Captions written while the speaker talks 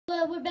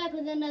we're back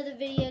with another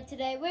video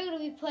today. We're going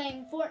to be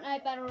playing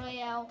Fortnite Battle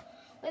Royale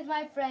with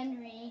my friend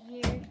Reed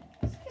here.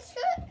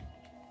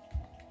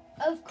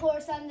 Of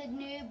course, I'm the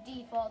noob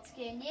default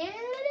skin. Yeah.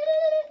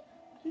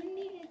 You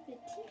needed the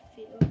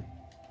T-field.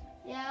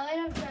 Yeah, I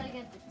don't try to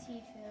get the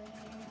T-field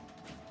here.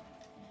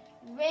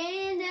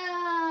 Random.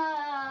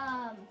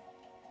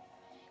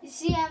 You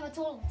see, I'm a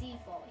total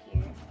default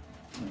here.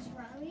 Does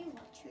Riley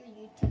watch your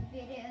YouTube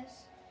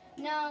videos?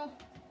 No.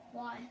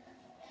 Why?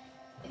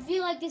 If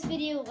you like this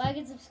video, like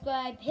and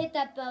subscribe. Hit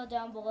that bell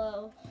down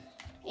below.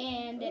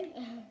 And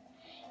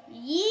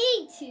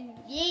yeet!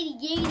 Giggity,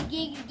 giggity,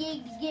 giggity,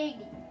 giggity,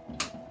 giggity.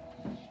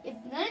 If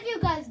none of you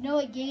guys know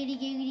what giggity,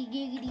 giggity,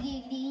 giggity,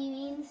 giggity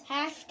means,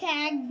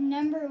 Hashtag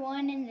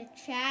 #1 in the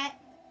chat.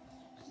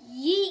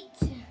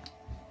 yeet!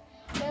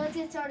 Okay, let's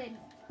get started.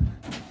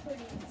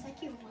 It's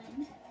like you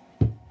win.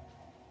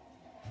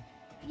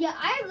 Yeah,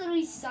 I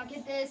literally suck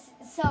at this,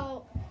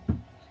 so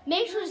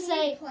make sure to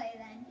say Play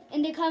then.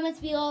 in the comments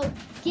below,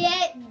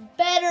 get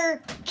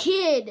better,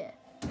 kid.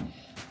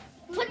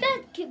 Put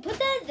that in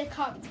the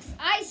comments, because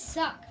I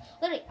suck.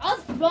 Literally, I'll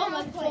throw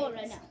my controller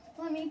right now.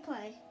 Let me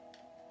play.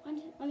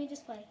 Let me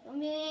just play.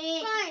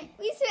 Fine,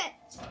 we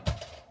switch.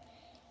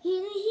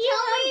 Heal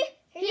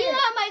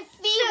out my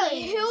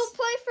feelings. So, who'll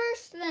play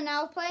first, then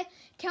I'll play.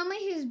 Tell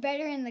me who's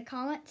better in the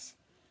comments.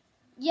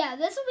 Yeah,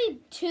 this will be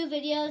 2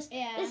 videos.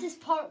 Yeah. This is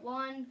part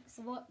 1.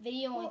 So what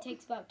video only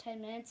takes about 10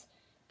 minutes.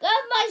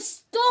 Got my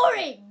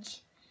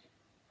storage.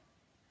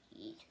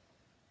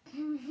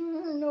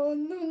 No.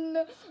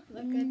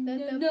 Look at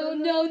that.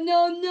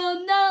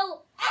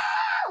 No.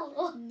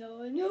 Ow! No.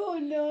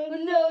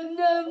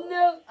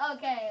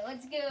 Okay,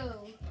 let's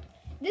go.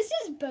 This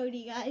is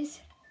Bodie,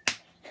 guys.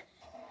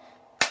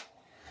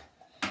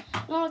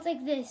 No, it's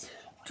like this.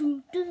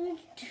 You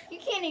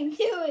can't even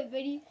do it,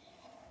 buddy.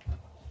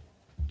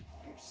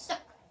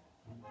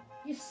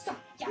 You suck.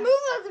 Yeah.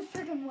 Move out the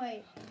freaking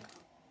way.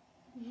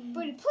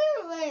 Buddy, play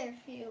over there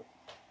if you.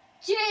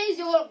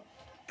 Jesus.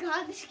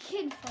 God, this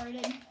kid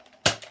farted.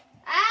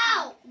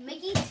 Ow!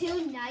 Mickey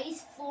Too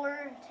Nice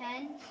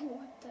 410.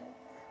 What the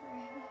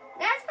crap?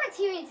 That's my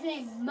teammate's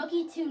name,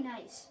 Mookie Too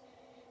Nice.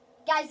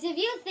 Guys, if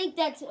you think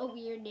that's a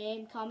weird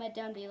name, comment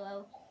down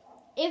below.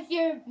 If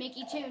you're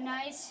Mickey Too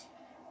Nice,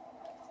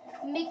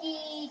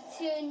 Mickey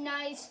Too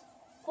Nice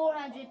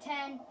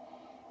 410,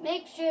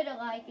 make sure to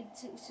like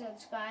and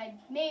subscribe.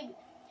 Maybe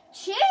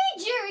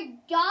change your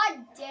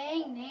god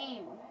dang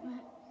name.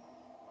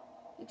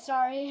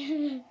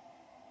 Sorry.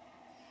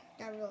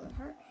 That really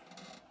hurt.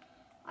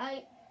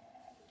 I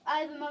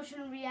have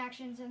emotional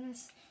reactions in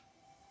this.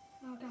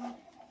 Oh god.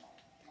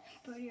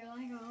 But you're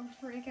like, oh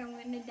frick, I'm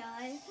gonna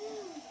die.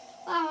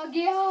 Oh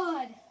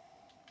god.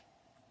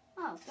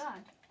 Oh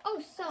god.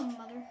 Oh, some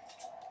mother.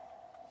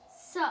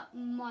 Sup,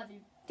 mother.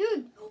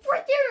 Dude,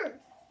 right there!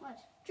 What?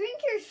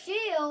 Drink your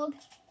shield.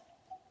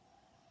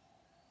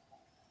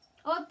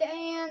 Oh,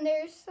 and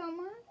there's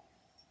someone.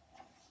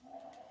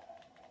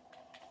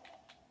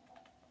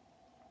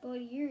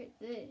 Buddy, you're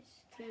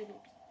this.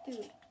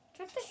 Dude.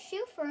 Drop the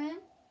shield for him.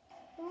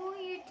 I don't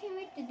want your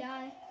teammate to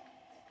die.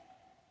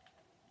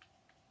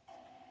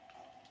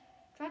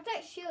 Drop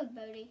that shield,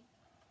 Bodie.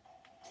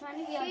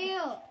 Trying to get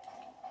Shield.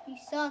 He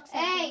sucks. at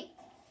Hey!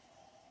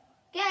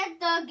 Get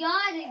the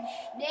goddamn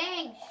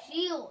dang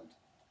shield.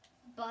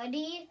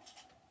 Buddy.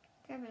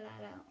 Cover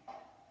that out.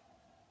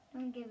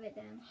 Don't give it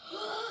them.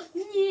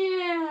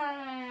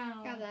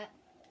 Yeah! Grab that.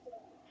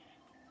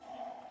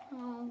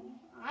 Oh,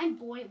 I'm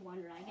boy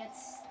wonder. I get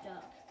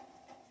stuck.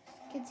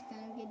 Kid's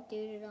gonna get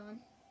dooted on.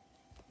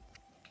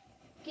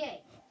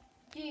 Okay.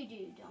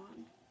 Doo-doo,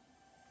 Dawn.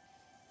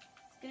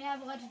 It's gonna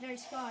have a legendary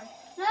scar.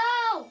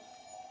 No!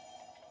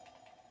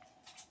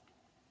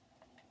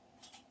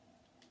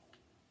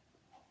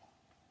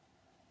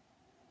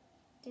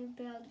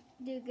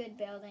 Do good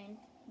building,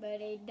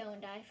 buddy.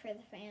 Don't die for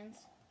the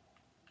fans.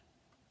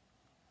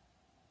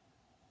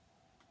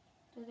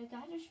 Did the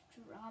guy just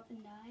drop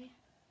and die?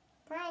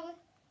 Probably.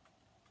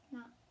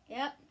 Not.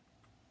 Yep.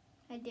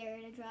 I dare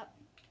you to drop.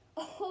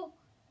 Oh!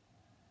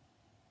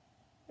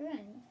 You're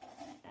gonna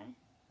die.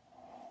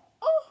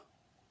 Oh!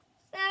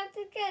 That's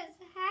because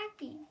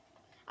hacking.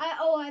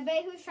 I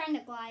bet he was trying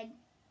to glide.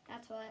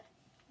 That's what.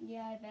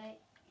 Yeah, I bet.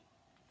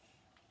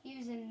 He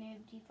was in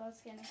noob default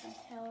skin, I can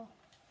tell.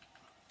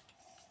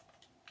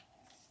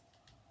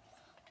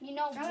 You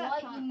know Grab that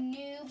what, pump.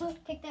 you noob?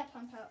 Take that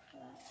pump out for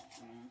that.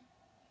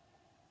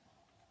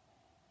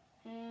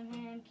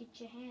 Ham, get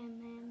your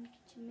ham,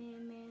 get your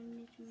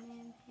get your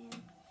ham.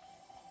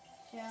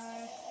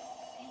 Sorry.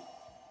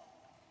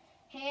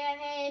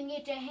 Ham,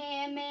 get your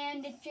ham,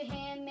 get your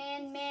ham,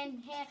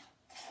 ham.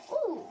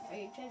 Ooh, are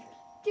your treasures?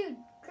 Dude,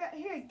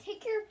 here,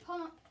 take your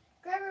pump.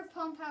 Grab your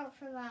pump out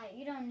for that.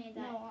 You don't need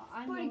that. No,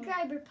 I'm Buddy,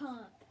 grab your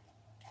pump.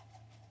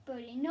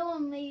 Buddy, no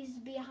one leaves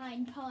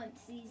behind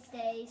pumps these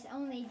days.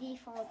 Only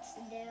defaults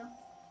to do.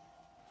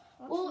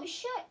 Well,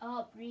 shut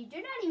up, Reed.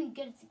 You're not even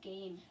good at the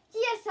game.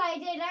 Yes, I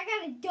did. I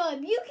got a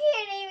dub. You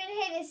can't even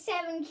hit a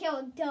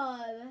 7-kill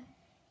dub.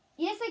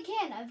 Yes, I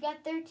can. I've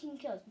got 13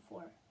 kills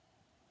before.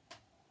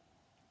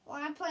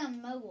 Well, I play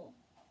on mobile.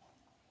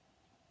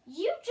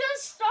 You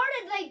just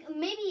started like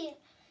maybe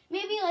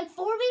like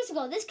 4 weeks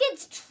ago. This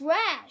kid's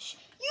trash.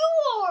 You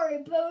are,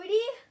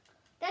 Bodie.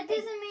 That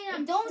doesn't mean I'm.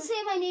 And don't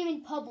say my name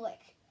in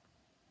public.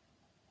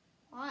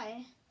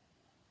 Why?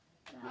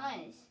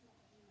 Nice.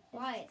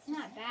 Why? It's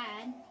not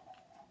bad.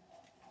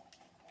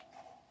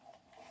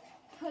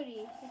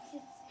 Bodie, it's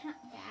not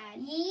bad.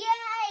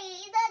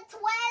 Yay! The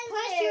 12.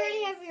 Plus, you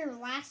already have your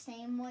last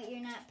name. What you're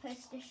not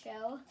supposed to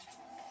show.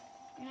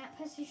 You're not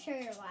supposed to show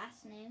your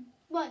last name.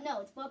 What?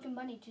 No, it's Broken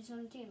Bunny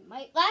 217.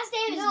 My last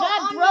name is No,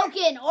 not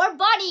Broken or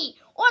Bunny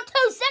or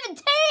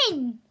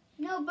 217.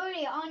 No,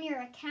 Bodie, on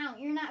your account.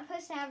 You're not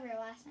supposed to have your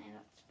last name.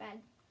 That's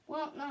bad.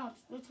 Well, no,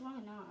 it's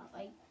really not.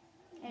 Like,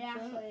 It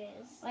actually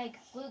is. like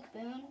Luke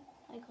Boone.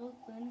 Like Luke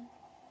Boone.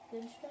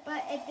 Boonstra.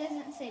 But it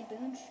doesn't say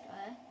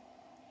Boonstra.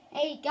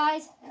 Hey,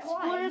 guys. Why?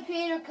 Supporter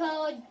creator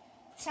code.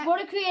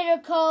 Supporter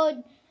creator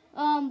code.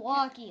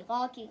 Locky.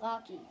 Oh,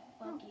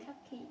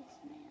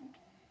 cupcakes, man.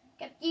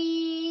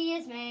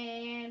 Cupcakes,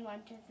 man.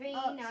 1, 2, 3,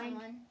 Oh, 9.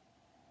 someone.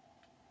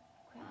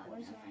 Crap,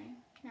 where's it?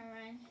 Never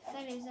mind. I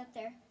thought he was up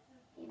there.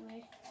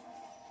 Anyway.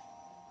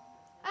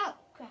 Oh,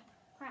 Crap.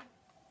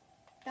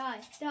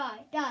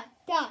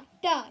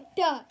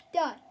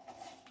 die.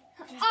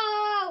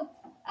 Oh!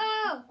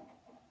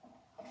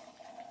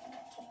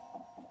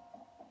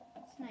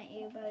 It's not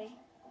you, buddy.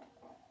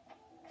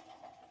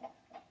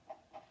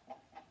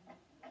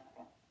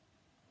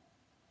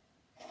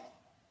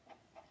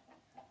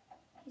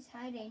 He's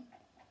hiding.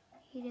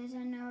 He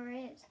doesn't know where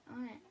it is.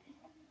 On it.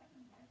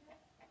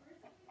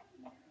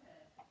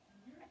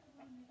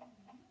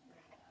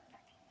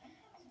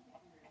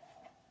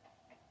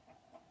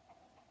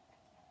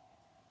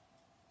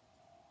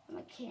 I'm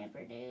a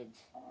camper, dudes.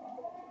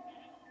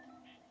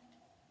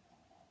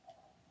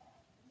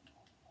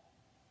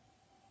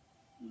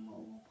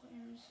 Mobile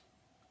players.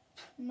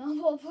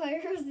 Mobile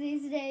players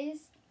these days.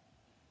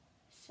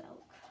 So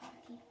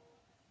cocky.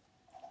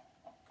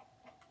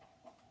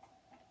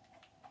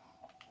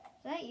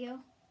 Is that you?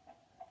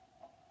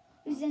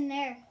 Who's in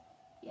there?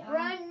 Yeah.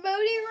 Run,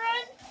 Bodie,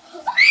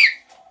 run!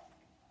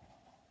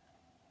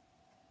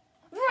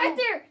 Right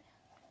there!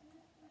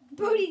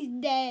 Bodie's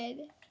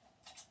dead.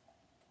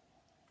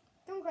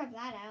 Don't grab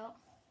that out.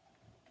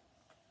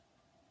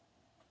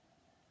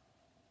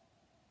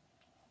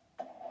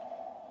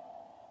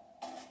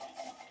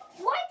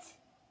 What?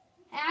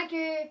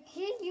 Hacker.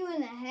 Hit you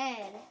in the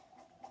head.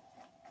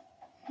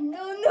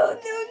 No.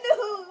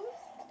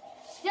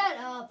 Shut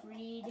up,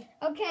 Reed.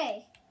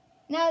 Okay.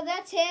 Now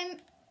that's him.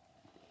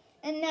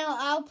 And now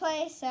I'll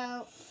play,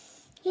 so...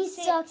 He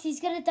sucks. He's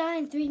gonna die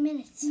in 3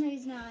 minutes. No,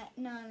 he's not.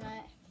 No, I'm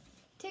not.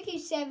 Took you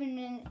 7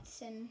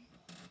 minutes and...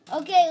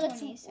 Okay, 20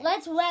 seconds.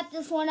 let's wrap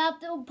this one up.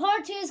 The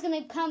part 2 is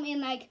gonna come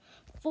in like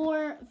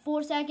 4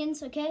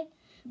 seconds. Okay.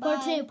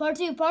 Bye. Part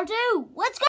two. Let's go.